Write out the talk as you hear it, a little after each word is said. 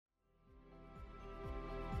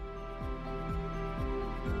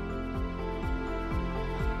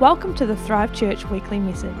Welcome to the Thrive Church weekly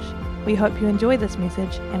message. We hope you enjoy this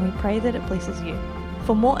message and we pray that it blesses you.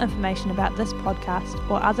 For more information about this podcast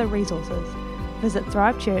or other resources, visit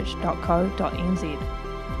thrivechurch.co.nz.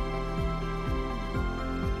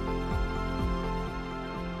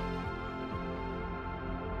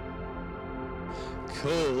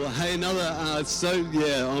 Cool. Hey, I'm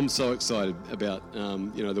so excited about,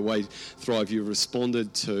 the way Thrive, you've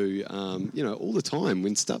responded to, all the time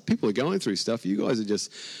when people are going through stuff, you guys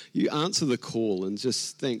you answer the call, and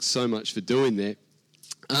just thanks so much for doing that.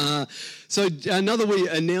 So another wee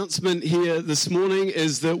announcement here this morning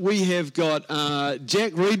is that we have got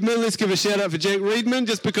Jack Reedman. Let's give a shout out for Jack Reedman,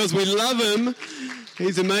 just because we love him.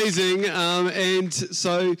 He's amazing. And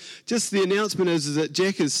so just the announcement is that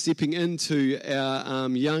Jack is stepping into our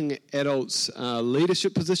young adults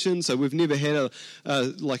leadership position. So we've never had a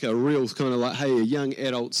real kind of a young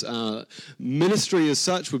adults ministry as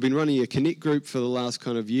such. We've been running a Connect group for the last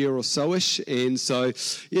kind of year or so-ish. And so,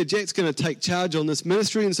 Jack's going to take charge on this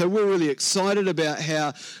ministry. And so we're really excited about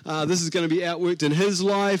how this is going to be outworked in his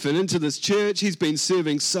life and into this church. He's been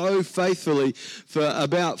serving so faithfully for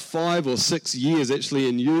about 5 or 6 years, actually,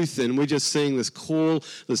 in youth, and we're just seeing this call,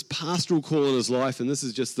 this pastoral call in his life, and this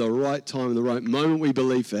is just the right time and the right moment, we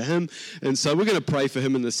believe, for him. And so we're going to pray for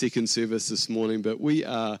him in the second service this morning, but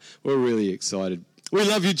we're really excited. We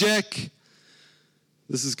love you, Jack.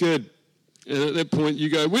 This is good. And at that point you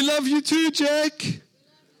go, we love you too, Jack.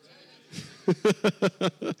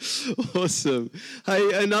 Awesome.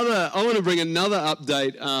 Hey, I want to bring another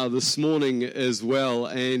update this morning as well,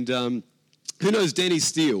 and who knows Danny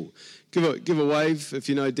Steele? Give a wave if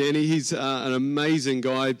you know Danny. He's an amazing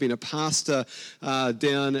guy. Been a pastor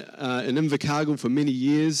down in Invercargill for many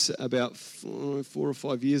years. About 4 or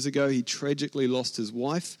 5 years ago, he tragically lost his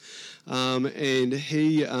wife, and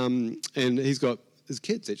he's got his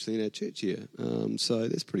kids actually in our church here. So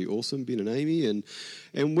that's pretty awesome, Ben and Amy, and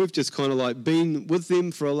we've just kind of been with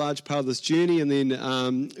them for a large part of this journey. And then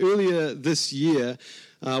earlier this year,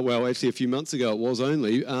 actually a few months ago it was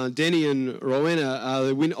only, Danny and Rowena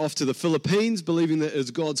they went off to the Philippines, believing that it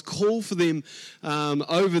was God's call for them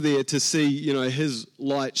over there to see, his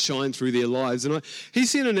light shine through their lives. And he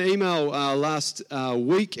sent an email last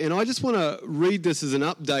week, and I just want to read this as an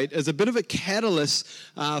update, as a bit of a catalyst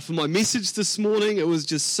for my message this morning. It was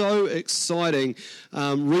just so exciting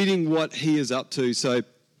reading what he is up to. So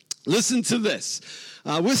listen to this.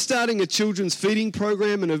 We're starting a children's feeding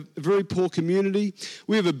program in a very poor community.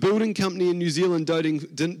 We have a building company in New Zealand donating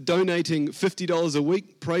 $50 a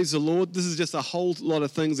week. Praise the Lord. This is just a whole lot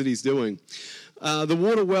of things that he's doing. The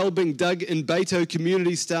water well being dug in Beto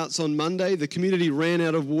community starts on Monday. The community ran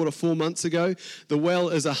out of water 4 months ago. The well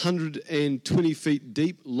is 120 feet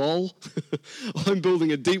deep. Lol. I'm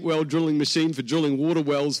building a deep well drilling machine for drilling water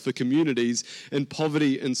wells for communities in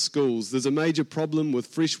poverty in schools. There's a major problem with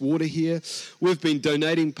fresh water here. We've been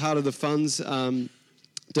donated part of the funds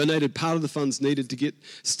needed to get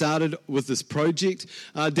started with this project.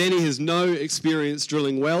 Danny has no experience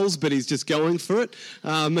drilling wells, but he's just going for it.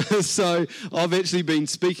 So I've actually been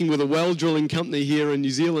speaking with a well drilling company here in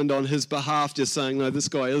New Zealand on his behalf, just saying, no, this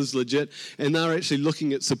guy is legit. And they're actually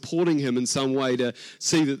looking at supporting him in some way to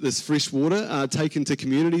see that this fresh water taken to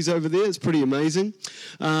communities over there. It's pretty amazing.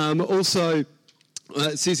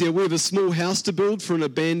 It says here, we have a small house to build for an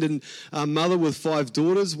abandoned mother with 5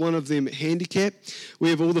 daughters, one of them handicapped. We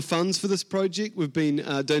have all the funds for this project. We've been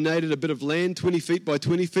donated a bit of land, 20 feet by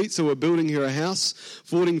 20 feet, so we're building her a house,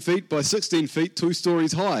 14 feet by 16 feet, 2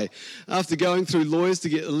 stories high. After going through lawyers to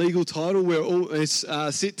get a legal title, we're almost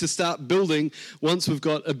set to start building once we've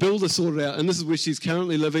got a builder sorted out. And this is where she's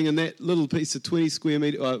currently living, and that little piece of 20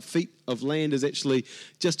 square feet of land is actually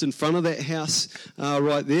just in front of that house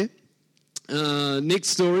right there. Next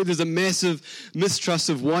story, there's a massive mistrust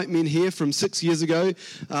of white men here from 6 years ago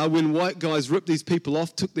when white guys ripped these people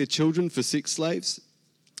off, took their children for sex slaves.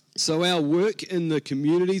 So our work in the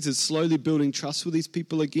communities is slowly building trust with these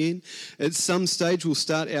people again. At some stage, we'll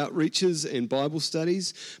start outreaches and Bible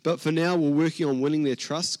studies, but for now, we're working on winning their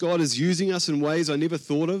trust. God is using us in ways I never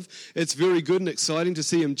thought of. It's very good and exciting to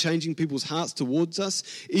see him changing people's hearts towards us.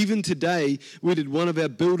 Even today, we did one of our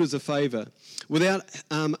builders a favor without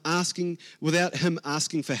him asking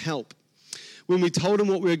for help. When we told him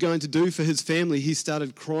what we were going to do for his family, he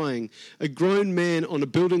started crying. A grown man on a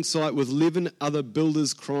building site with 11 other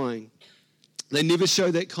builders crying. They never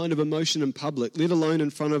show that kind of emotion in public, let alone in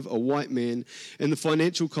front of a white man. And the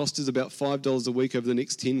financial cost is about $5 a week over the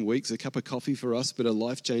next 10 weeks. A cup of coffee for us, but a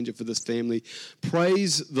life changer for this family.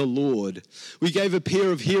 Praise the Lord. We gave a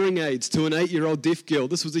pair of hearing aids to an 8-year-old deaf girl.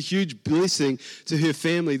 This was a huge blessing to her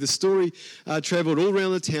family. The story travelled all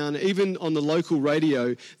around the town, even on the local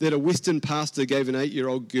radio, that a Western pastor gave an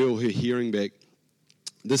 8-year-old girl her hearing back.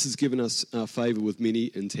 This has given us favour with many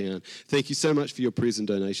in town. Thank you so much for your present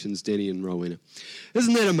donations, Danny and Rowena.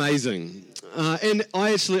 Isn't that amazing? And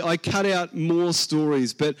I cut out more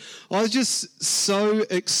stories, but I was just so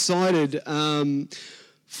excited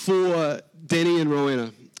for Danny and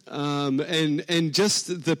Rowena and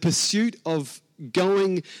just the pursuit of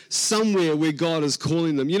going somewhere where God is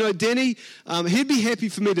calling them. You know, Danny, he'd be happy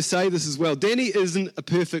for me to say this as well. Danny isn't a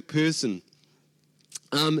perfect person.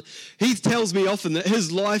 He tells me often that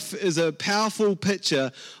his life is a powerful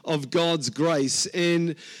picture of God's grace,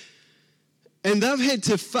 and they've had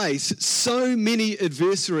to face so many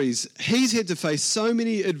adversaries. He's had to face so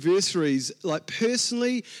many adversaries, like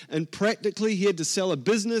personally and practically. He had to sell a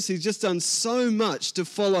business. He's just done so much to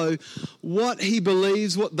follow what he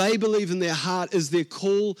believes, what they believe in their heart is their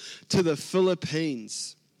call to the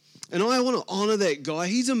Philippines. And I want to honor that guy.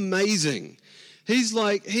 He's amazing.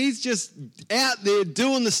 He's just out there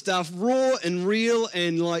doing the stuff raw and real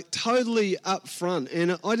and like totally up front.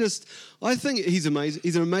 And I think he's amazing.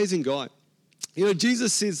 He's an amazing guy. You know,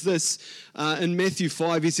 Jesus says this in Matthew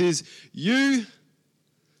 5. He says, you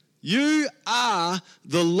are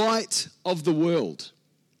the light of the world.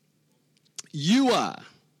 You are.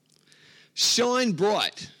 Shine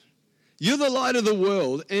bright. You're the light of the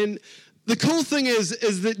world. And the cool thing is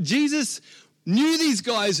that Jesus knew these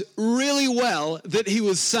guys really well that he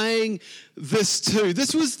was saying this to.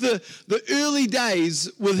 This was the early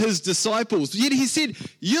days with his disciples. Yet he said,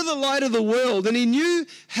 you're the light of the world. And he knew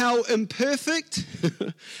how imperfect,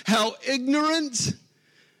 how ignorant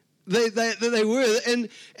they were, and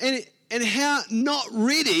how not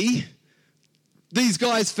ready these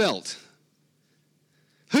guys felt.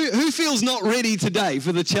 Who feels not ready today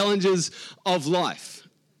for the challenges of life?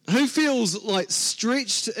 Who feels like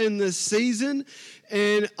stretched in this season?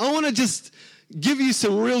 And I want to just give you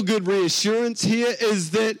some real good reassurance here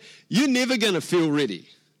is that you're never going to feel ready.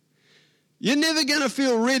 You're never going to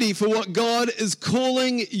feel ready for what God is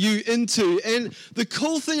calling you into. And the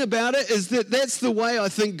cool thing about it is that that's the way I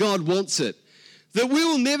think God wants it. That we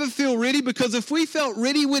will never feel ready, because if we felt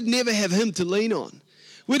ready, we'd never have him to lean on.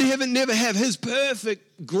 We'd never have his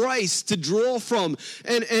perfect grace to draw from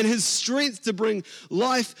and his strength to bring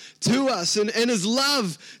life to us and his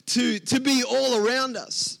love to be all around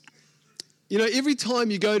us. You know, every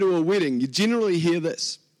time you go to a wedding, you generally hear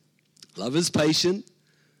this. Love is patient.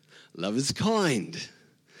 Love is kind.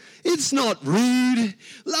 It's not rude.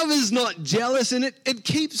 Love is not jealous, and it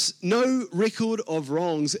keeps no record of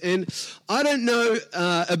wrongs. And I don't know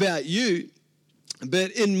about you,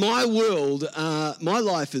 but in my world, my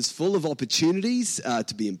life is full of opportunities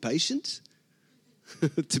to be impatient,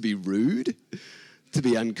 to be rude, to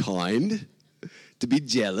be unkind, to be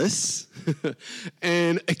jealous,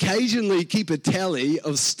 and occasionally keep a tally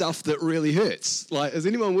of stuff that really hurts. Like, is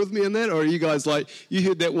anyone with me on that? Or are you guys like, you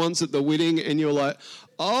heard that once at the wedding and you're like,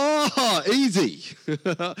 oh, easy.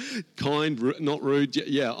 Kind, not rude.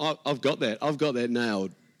 Yeah, I've got that. I've got that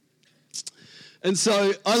nailed. And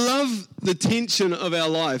so I love the tension of our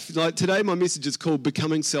life. Like today, my message is called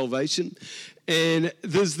Becoming Salvation. And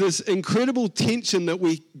there's this incredible tension that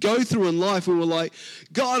we go through in life where we're like,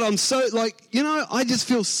 God, I'm so I just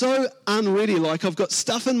feel so unready. Like I've got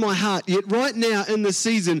stuff in my heart. Yet right now in this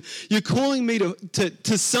season, you're calling me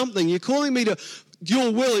to something. You're calling me to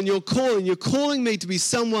your will and your calling. You're calling me to be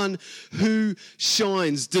someone who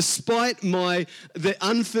shines despite the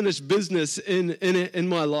unfinished business in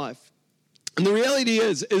my life. And the reality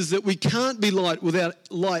is that we can't be light without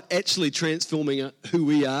light actually transforming who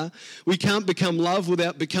we are. We can't become love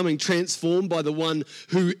without becoming transformed by the one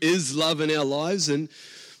who is love in our lives. And,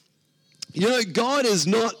 you know, God is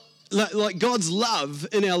not, like God's love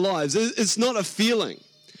in our lives, it's not a feeling.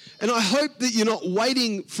 And I hope that you're not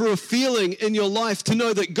waiting for a feeling in your life to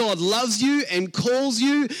know that God loves you and calls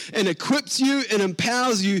you and equips you and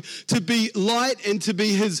empowers you to be light and to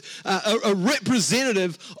be a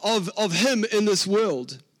representative of him in this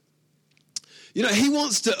world. You know, he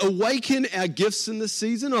wants to awaken our gifts in this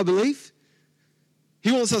season, I believe.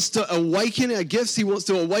 He wants us to awaken our gifts. He wants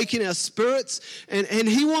to awaken our spirits. And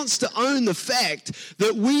he wants to own the fact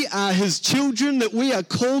that we are his children, that we are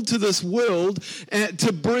called to this world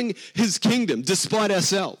to bring his kingdom despite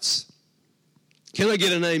ourselves. Can I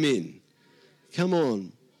get an amen? Come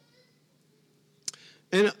on.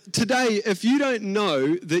 And today, if you don't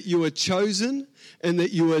know that you are chosen and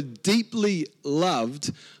that you are deeply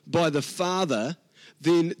loved by the Father,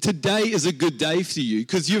 then today is a good day for you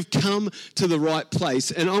because you've come to the right place.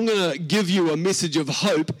 And I'm going to give you a message of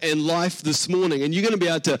hope and life this morning. And you're going to be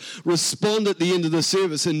able to respond at the end of the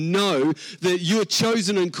service and know that you're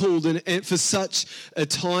chosen and called and for such a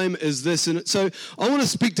time as this. And so I want to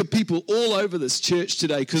speak to people all over this church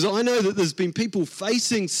today because I know that there's been people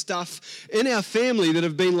facing stuff in our family that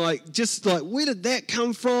have been just like, where did that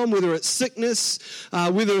come from? Whether it's sickness,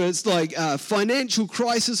 whether it's financial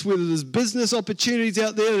crisis, whether there's business opportunities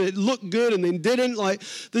out there that looked good and then didn't.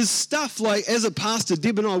 There's stuff as a pastor,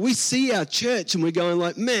 Deb and I, we see our church and we're going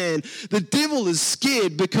man, the devil is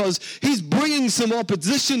scared because he's bringing some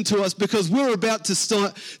opposition to us because we're about to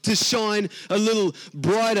start to shine a little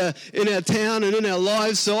brighter in our town and in our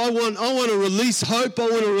lives. So I want to release hope. I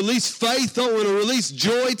want to release faith. I want to release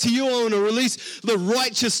joy to you. I want to release the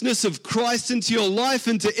righteousness of Christ into your life,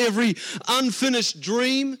 into every unfinished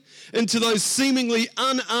dream, into those seemingly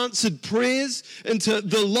unanswered prayers, into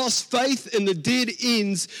the lost faith and the dead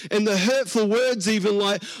ends and the hurtful words even.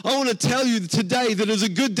 I want to tell you today that it's a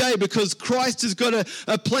good day because Christ has got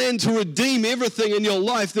a plan to redeem everything in your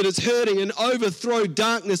life that is hurting and overthrow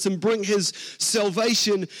darkness and bring his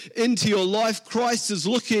salvation into your life. Christ is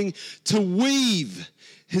looking to weave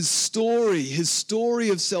his story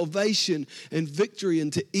of salvation and victory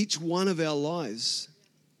into each one of our lives,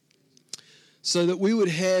 so that we would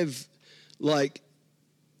have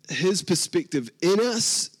his perspective in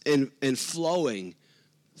us and flowing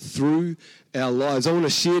through our lives. I want to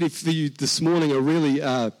share for you this morning a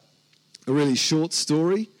really short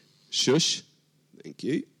story. Shush. Thank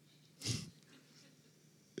you.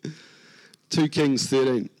 2 Kings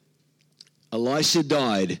 13. Elisha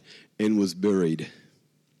died and was buried.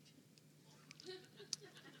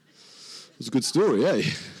 It was a good story, eh?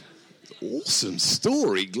 Awesome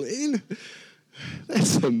story, Glenn.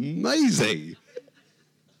 That's amazing.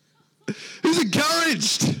 Who's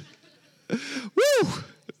encouraged? Woo!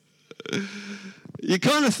 You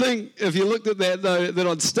kind of think, if you looked at that, though, that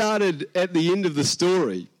I'd started at the end of the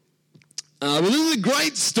story. But this is a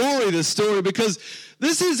great story, this story, because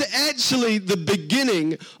this is actually the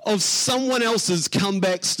beginning of someone else's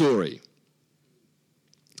comeback story.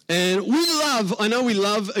 And I know we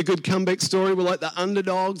love a good comeback story. We're like the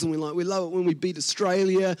underdogs, and we love it when we beat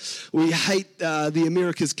Australia. We hate the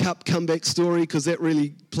America's Cup comeback story because that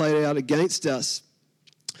really played out against us.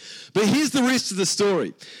 But here's the rest of the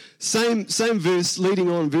story. Same verse, leading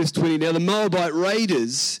on, verse 20. Now the Moabite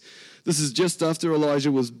raiders, this is just after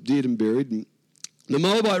Elijah was dead and buried. The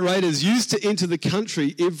Moabite raiders used to enter the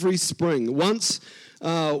country every spring. Once,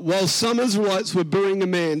 while some Israelites were burying a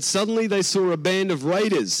man, suddenly they saw a band of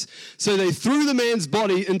raiders. So they threw the man's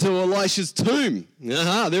body into Elisha's tomb.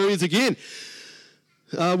 There he is again.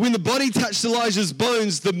 When the body touched Elijah's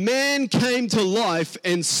bones, the man came to life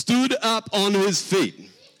and stood up on his feet.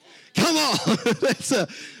 Come on,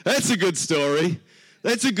 that's a good story.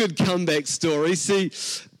 That's a good comeback story. See,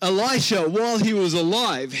 Elisha, while he was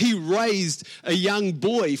alive, he raised a young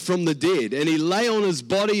boy from the dead, and he lay on his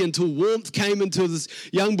body until warmth came into this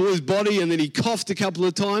young boy's body, and then he coughed a couple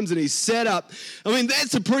of times, and he sat up. I mean,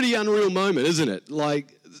 that's a pretty unreal moment, isn't it?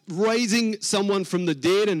 Raising someone from the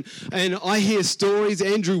dead, and I hear stories,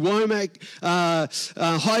 Andrew Womack,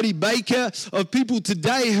 Heidi Baker, of people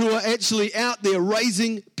today who are actually out there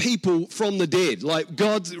raising people from the dead.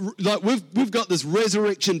 We've got this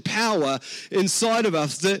resurrection power inside of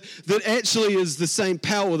us that actually is the same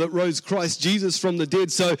power that rose Christ Jesus from the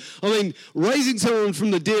dead. So, I mean, raising someone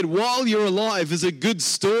from the dead while you're alive is a good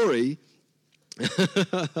story.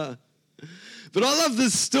 But I love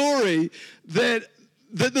this story that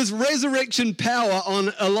this resurrection power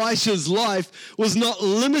on Elisha's life was not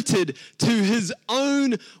limited to his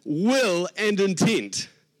own will and intent.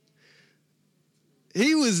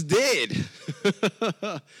 He was dead.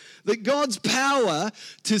 That God's power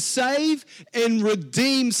to save and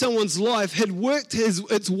redeem someone's life had worked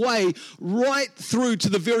its way right through to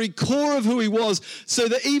the very core of who he was, so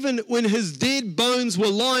that even when his dead bones were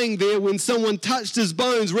lying there, when someone touched his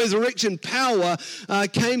bones, resurrection power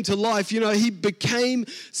came to life. He became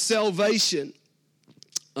salvation.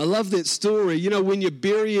 I love that story. When you're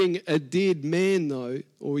burying a dead man, though,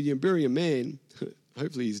 or you bury a man,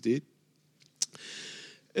 hopefully he's dead,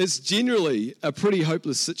 it's generally a pretty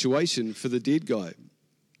hopeless situation for the dead guy.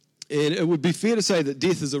 And it would be fair to say that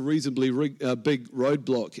death is a reasonably big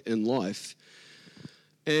roadblock in life.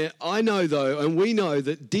 And I know, though, and we know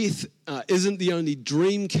that death isn't the only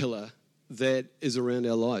dream killer that is around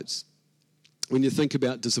our lives. When you think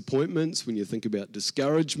about disappointments, when you think about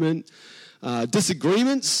discouragement,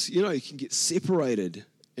 disagreements. You can get separated,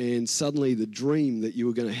 and suddenly the dream that you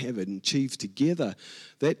were going to have and achieve together,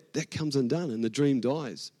 that comes undone, and the dream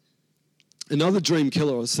dies. Another dream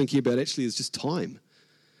killer I was thinking about actually is just time.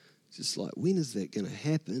 Just like, when is that going to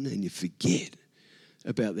happen? And you forget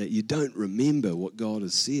about that. You don't remember what God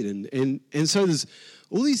has said. And so there's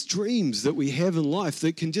all these dreams that we have in life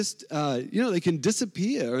that can just, they can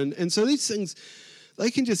disappear. And so these things,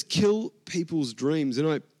 they can just kill people's dreams. And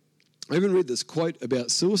I even read this quote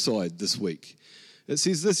about suicide this week. It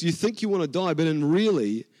says this: you think you want to die, but in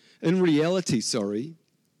reality,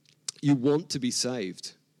 you want to be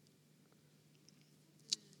saved.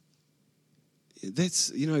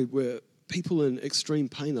 That's, where people in extreme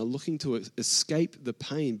pain are looking to escape the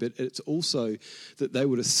pain, but it's also that they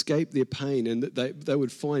would escape their pain and that they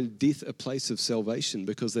would find death a place of salvation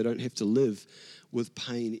because they don't have to live with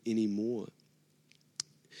pain anymore.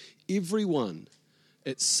 Everyone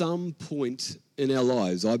at some point in our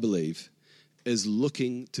lives, I believe, is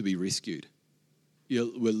looking to be rescued.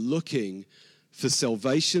 We're looking for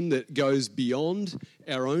salvation that goes beyond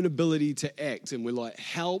our own ability to act, and we're like,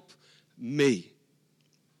 help me.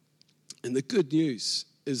 And the good news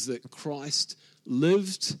is that Christ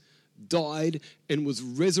lived, died, and was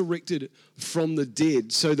resurrected from the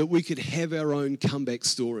dead so that we could have our own comeback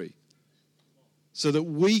story, so that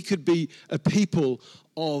we could be a people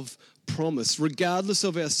of promise, regardless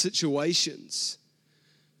of our situations.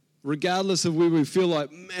 Regardless of where we feel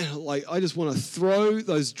like, man, I just want to throw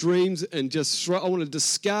those dreams and I want to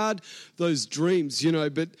discard those dreams,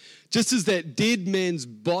 But just as that dead man's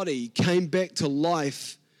body came back to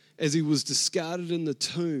life as he was discarded in the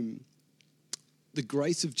tomb, the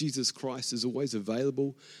grace of Jesus Christ is always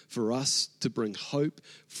available for us to bring hope,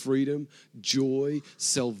 freedom, joy,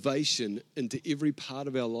 salvation into every part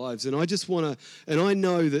of our lives. And I just want to, and I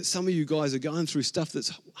know that some of you guys are going through stuff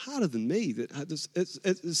that's harder than me.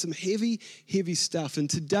 It's some heavy, heavy stuff. And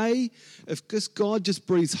today, if God just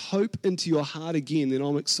breathes hope into your heart again, then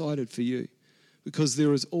I'm excited for you. Because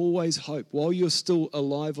there is always hope. While you're still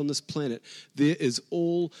alive on this planet, there is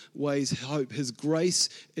always hope. His grace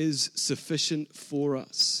is sufficient for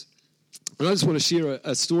us. And I just want to share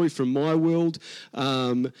a story from my world.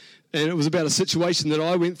 And it was about a situation that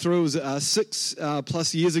I went through. It was 6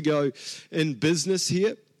 plus years ago in business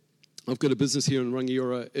here. I've got a business here in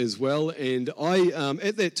Rangiora as well. And I,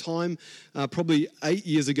 at that time, probably 8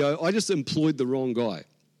 years ago, I just employed the wrong guy.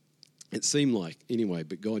 It seemed like, anyway,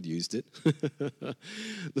 but God used it.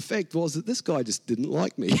 The fact was that this guy just didn't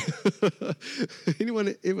like me.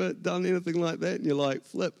 Anyone ever done anything like that? And you're like,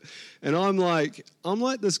 flip. And I'm like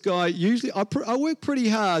this guy. Usually, I work pretty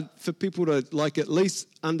hard for people to at least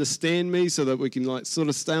understand me so that we can sort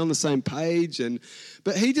of stay on the same page.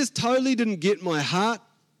 But he just totally didn't get my heart.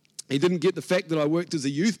 He didn't get the fact that I worked as a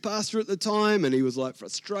youth pastor at the time, and he was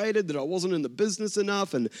frustrated that I wasn't in the business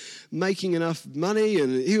enough and making enough money.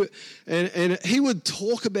 And he would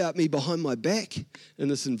talk about me behind my back in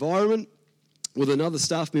this environment with another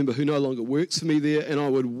staff member who no longer works for me there. And I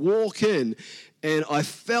would walk in, and I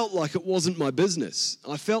felt like it wasn't my business.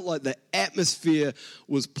 I felt like the atmosphere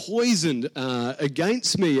was poisoned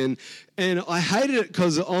against me. And I hated it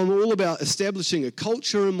because I'm all about establishing a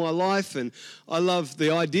culture in my life. And I love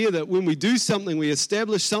the idea that when we do something, we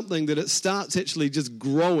establish something, that it starts actually just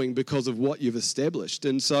growing because of what you've established.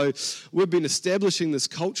 And so we've been establishing this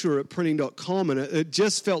culture at printing.com, and it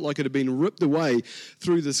just felt like it had been ripped away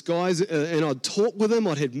through this guys. And I'd talk with him.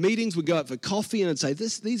 I'd have meetings. We'd go out for coffee, and I'd say,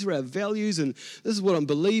 these are our values, and this is what I'm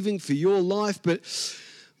believing for your life. But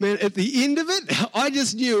man, at the end of it, I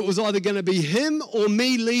just knew it was either going to be him or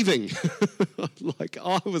me leaving.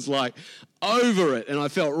 I was over it, and I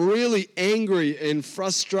felt really angry and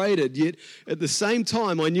frustrated. Yet at the same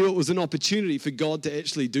time, I knew it was an opportunity for God to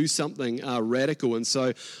actually do something radical. And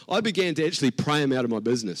so I began to actually pray him out of my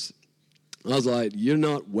business. I was like, you're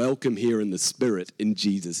not welcome here in the spirit, in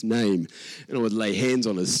Jesus' name. And I would lay hands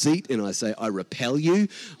on his seat and I say, I repel you.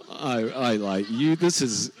 I like you.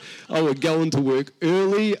 I would go into work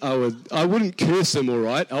early. I wouldn't curse him, all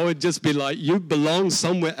right? I would just be like, you belong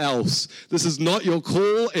somewhere else. This is not your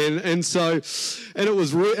call. And it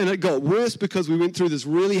was, and it got worse because we went through this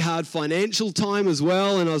really hard financial time as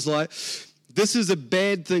well. And I was like, this is a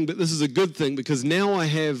bad thing, but this is a good thing because now I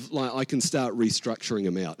can start restructuring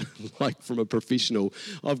them out, like from a professional.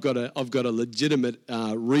 I've got a legitimate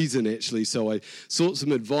reason actually. So I sought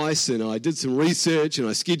some advice and I did some research and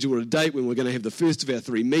I scheduled a date when we're going to have the first of our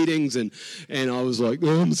 3 meetings. And I was like,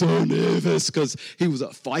 oh, I'm so nervous because he was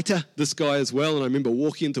a fighter, this guy as well. And I remember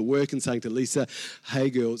walking into work and saying to Lisa, hey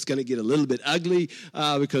girl, it's going to get a little bit ugly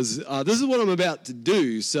because this is what I'm about to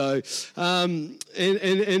do. So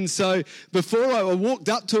so before I walked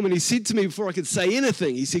up to him and he said to me before I could say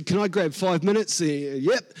anything, he said, can I grab 5 minutes?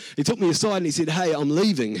 Yep. He took me aside and he said, hey, I'm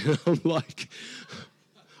leaving. I'm like,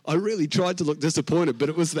 I really tried to look disappointed, but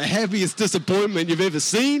it was the happiest disappointment you've ever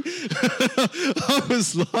seen. I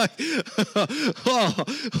was like,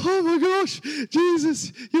 oh my gosh,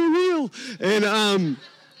 Jesus, you're real. And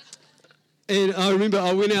I remember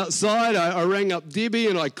I went outside, I rang up Debbie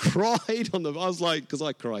and I cried I was like, because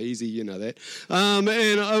I cry easy, you know that.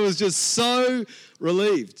 And I was just so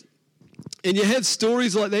relieved. And you have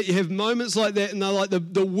stories like that, you have moments like that, and they're like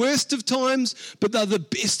the worst of times, but they're the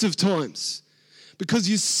best of times. Because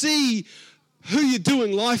you see who you're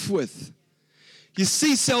doing life with. You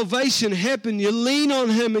see salvation happen, you lean on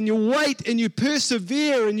him and you wait and you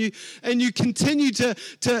persevere and you continue to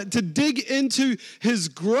dig into his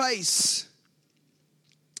grace.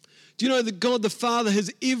 Do you know that God the Father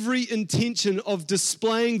has every intention of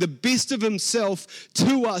displaying the best of himself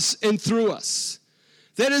to us and through us?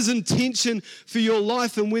 That is intention for your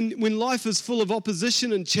life. And when life is full of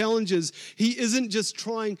opposition and challenges, he isn't just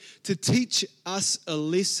trying to teach us a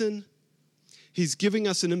lesson. He's giving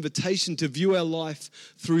us an invitation to view our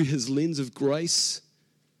life through his lens of grace,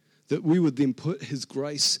 that we would then put his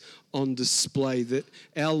grace on display, that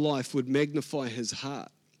our life would magnify his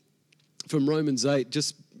heart. From Romans 8,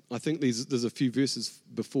 I think there's a few verses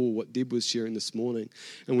before what Deb was sharing this morning.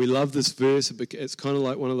 And we love this verse. It's kind of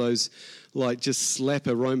like one of those, like just slap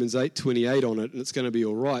a Romans 8:28 on it and it's going to be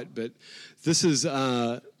all right. But this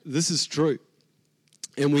is true.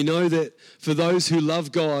 And we know that for those who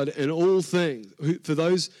love God and all things,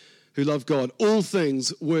 all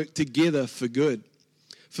things work together for good.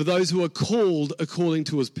 For those who are called according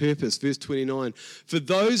to his purpose. Verse 29. For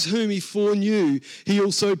those whom he foreknew, he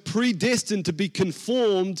also predestined to be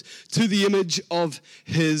conformed to the image of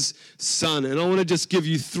his Son. And I want to just give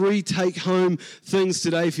you 3 take-home things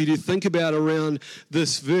today for you to think about around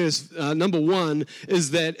this verse. Number 1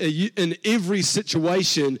 is that in every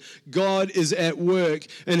situation, God is at work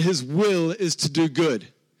and his will is to do good.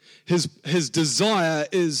 His desire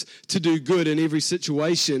is to do good in every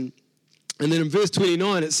situation. And then in verse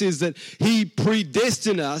 29, it says that he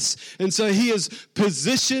predestined us. And so he has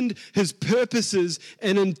positioned his purposes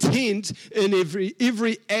and intent in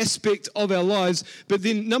every aspect of our lives. But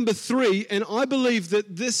then number 3, and I believe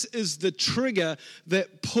that this is the trigger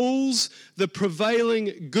that pulls the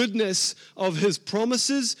prevailing goodness of his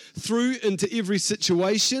promises through into every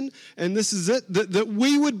situation. And this is it, that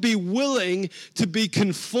we would be willing to be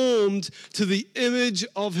conformed to the image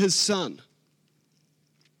of his Son.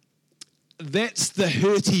 That's the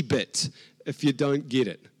hurty bit if you don't get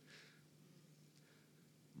it.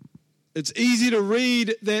 It's easy to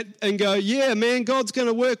read that and go, yeah, man, God's going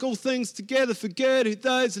to work all things together for good. Who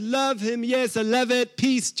those who love him, yes, I love it.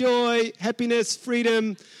 Peace, joy, happiness,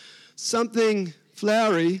 freedom, something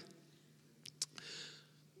flowery.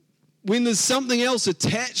 When there's something else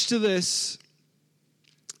attached to this,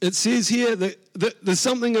 it says here that there's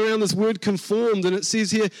something around this word conformed, and it says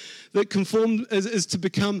here that conformed is to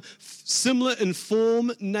become similar in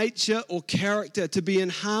form, nature, or character, to be in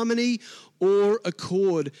harmony or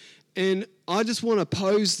accord. And I just want to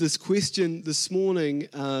pose this question this morning,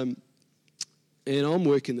 and I'm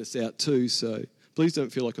working this out too, so please don't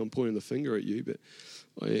feel like I'm pointing the finger at you, but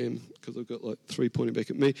I am, because I've got like 3 pointing back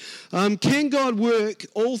at me. Can God work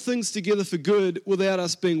all things together for good without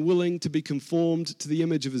us being willing to be conformed to the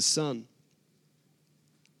image of his Son?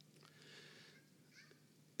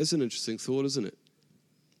 That's an interesting thought, isn't it?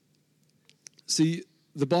 See,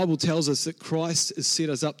 the Bible tells us that Christ has set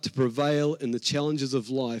us up to prevail in the challenges of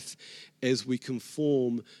life as we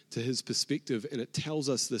conform to his perspective. And it tells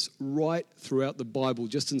us this right throughout the Bible,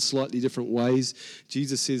 just in slightly different ways.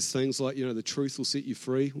 Jesus says things like, the truth will set you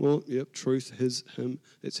free. Well, yep, truth is him.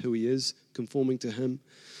 That's who he is, conforming to him.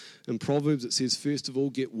 In Proverbs, it says, first of all,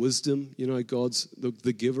 get wisdom. God's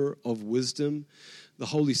the giver of wisdom. The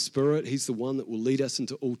Holy Spirit, he's the one that will lead us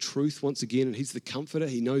into all truth once again, and he's the comforter.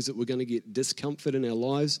 He knows that we're going to get discomfort in our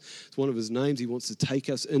lives. It's one of his names. He wants to take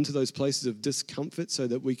us into those places of discomfort so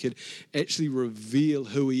that we could actually reveal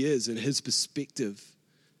who he is and his perspective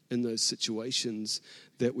in those situations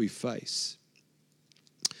that we face.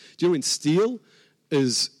 Do you know when steel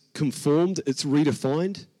is conformed, it's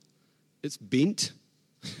redefined, it's bent,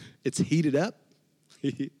 it's heated up,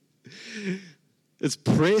 it's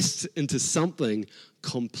pressed into something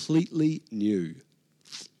completely new.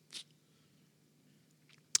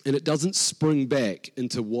 And it doesn't spring back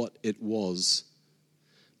into what it was,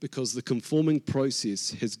 because the conforming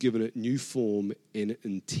process has given it new form and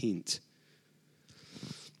intent.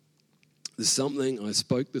 There's something, I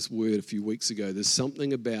spoke this word a few weeks ago, there's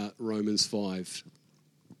something about Romans 5.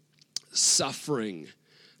 Suffering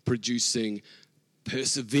producing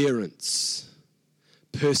perseverance.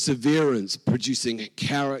 Perseverance producing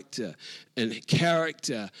character, and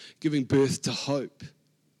character giving birth to hope.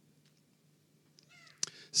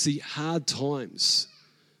 See, hard times,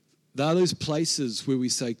 they're those places where we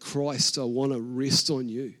say, Christ, I want to rest on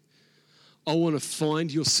you. I want to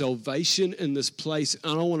find your salvation in this place,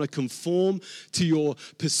 and I want to conform to your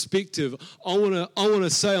perspective. I want to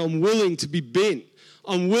say I'm willing to be bent.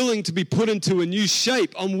 I'm willing to be put into a new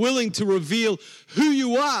shape. I'm willing to reveal who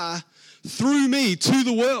you are through me to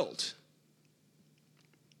the world.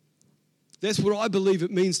 That's what I believe it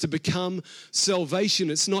means to become salvation.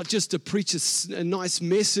 It's not just to preach a nice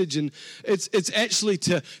message, and it's actually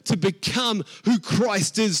to become who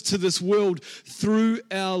Christ is to this world through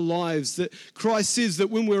our lives. That Christ says that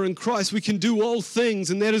when we're in Christ, we can do all things,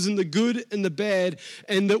 and that is in the good and the bad,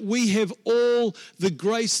 and that we have all the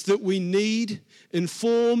grace that we need in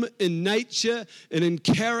form, in nature, and in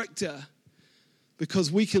character,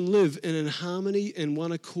 because we can live in harmony and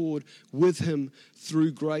one accord with him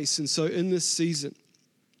through grace. And so in this season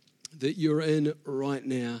that you're in right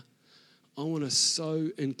now, I want to so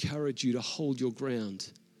encourage you to hold your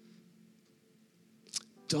ground.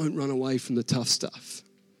 Don't run away from the tough stuff.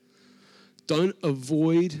 Don't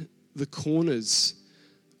avoid the corners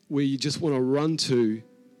where you just want to run to.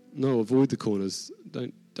 No, avoid the corners.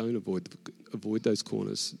 Don't avoid those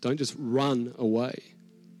corners. Don't just run away.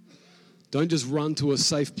 Don't just run to a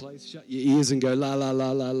safe place, shut your ears and go, la, la,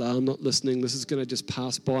 la, la, la, I'm not listening. This is going to just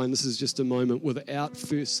pass by and this is just a moment, without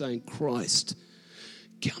first saying, Christ,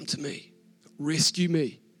 come to me, rescue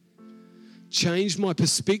me, change my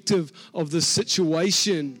perspective of this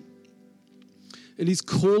situation. And he's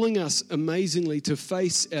calling us amazingly to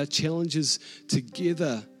face our challenges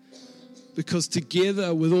together, because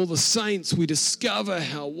together with all the saints, we discover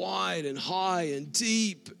how wide and high and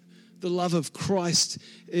deep the love of Christ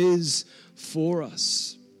is for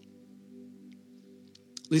us.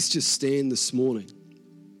 Let's just stand this morning.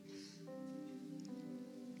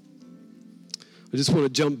 I just want to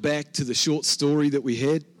jump back to the short story that we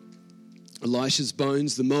had. Elisha's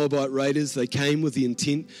bones, the Moabite raiders, they came with the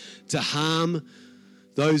intent to harm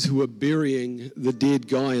those who were burying the dead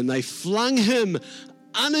guy, and they flung him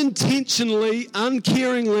unintentionally,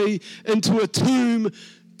 uncaringly into a tomb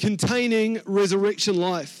containing resurrection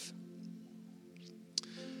life.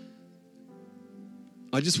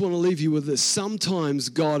 I just want to leave you with this. Sometimes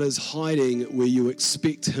God is hiding where you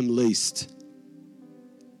expect him least.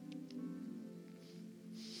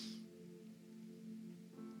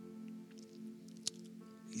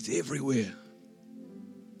 He's everywhere.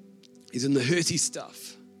 He's in the hurty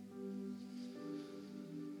stuff.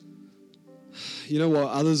 You know what?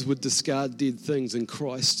 Others would discard dead things. In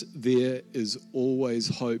Christ, there is always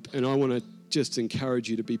hope. And I want to just encourage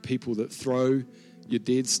you to be people that throw your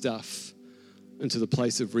dead stuff into the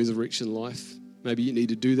place of resurrection life. Maybe you need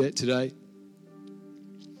to do that today.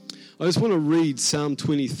 I just want to read Psalm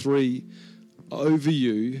 23 over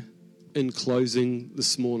you in closing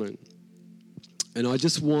this morning. And I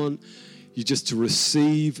just want you just to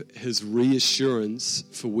receive his reassurance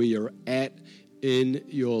for where you're at in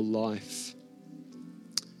your life.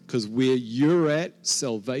 Because where you're at,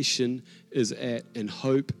 salvation is at, and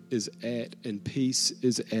hope is at, and peace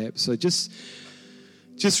is at. So just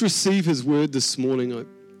receive his word this morning.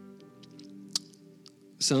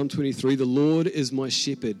 Psalm 23, the Lord is my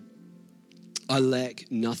shepherd. I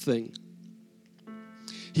lack nothing.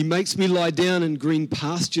 He makes me lie down in green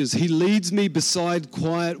pastures. He leads me beside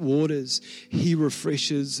quiet waters. He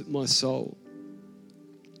refreshes my soul.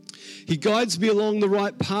 He guides me along the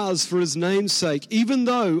right paths for his name's sake. Even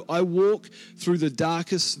though I walk through the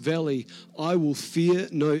darkest valley, I will fear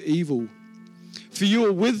no evil. For you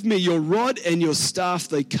are with me, your rod and your staff,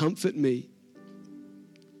 they comfort me.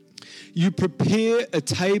 You prepare a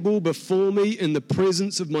table before me in the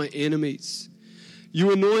presence of my enemies.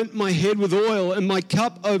 You anoint my head with oil, and my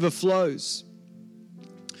cup overflows.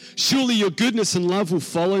 Surely your goodness and love will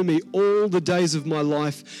follow me all the days of my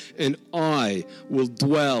life, and I will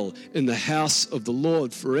dwell in the house of the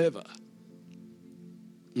Lord forever.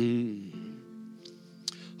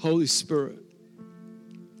 Holy Spirit,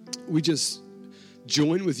 we just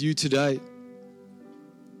join with you today.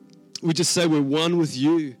 We just say we're one with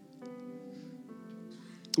you.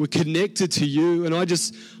 We're connected to you. And I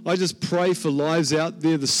just pray for lives out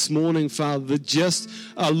there this morning, Father, that just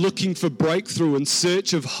are looking for breakthrough in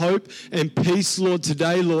search of hope and peace, Lord,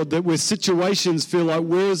 today, Lord, that where situations feel like,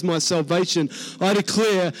 where is my salvation? I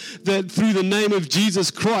declare that through the name of Jesus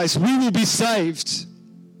Christ, we will be saved.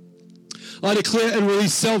 I declare and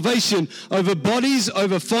release salvation over bodies,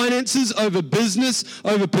 over finances, over business,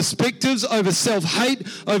 over perspectives, over self-hate,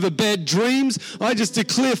 over bad dreams. I just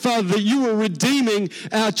declare, Father, that you are redeeming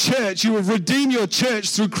our church. You will redeem your church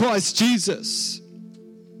through Christ Jesus.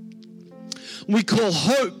 We call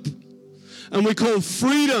hope, and we call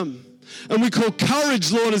freedom, and we call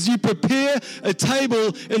courage, Lord, as you prepare a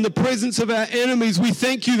table in the presence of our enemies. We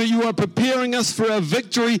thank you that you are preparing us for our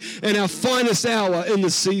victory and our finest hour in the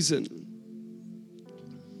season.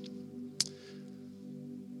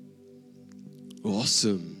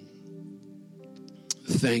 Awesome.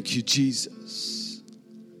 Thank you, Jesus.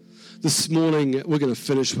 This morning, we're going to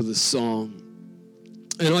finish with a song.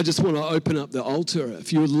 And I just want to open up the altar.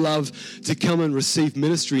 If you would love to come and receive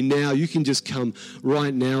ministry now, you can just come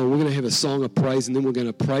right now. We're going to have a song of praise, and then we're going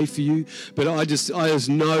to pray for you. But I just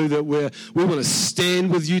know that we want to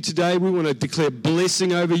stand with you today. We want to declare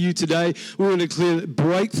blessing over you today. We want to declare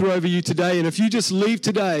breakthrough over you today. And if you just leave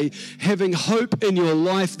today having hope in your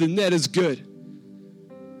life, then that is good.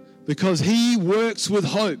 Because he works with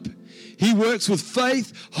hope. He works with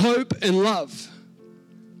faith, hope, and love.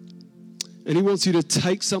 And he wants you to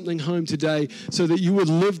take something home today so that you would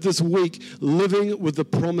live this week living with the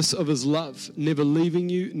promise of his love, never leaving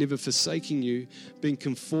you, never forsaking you, being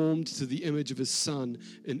conformed to the image of his Son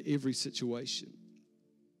in every situation.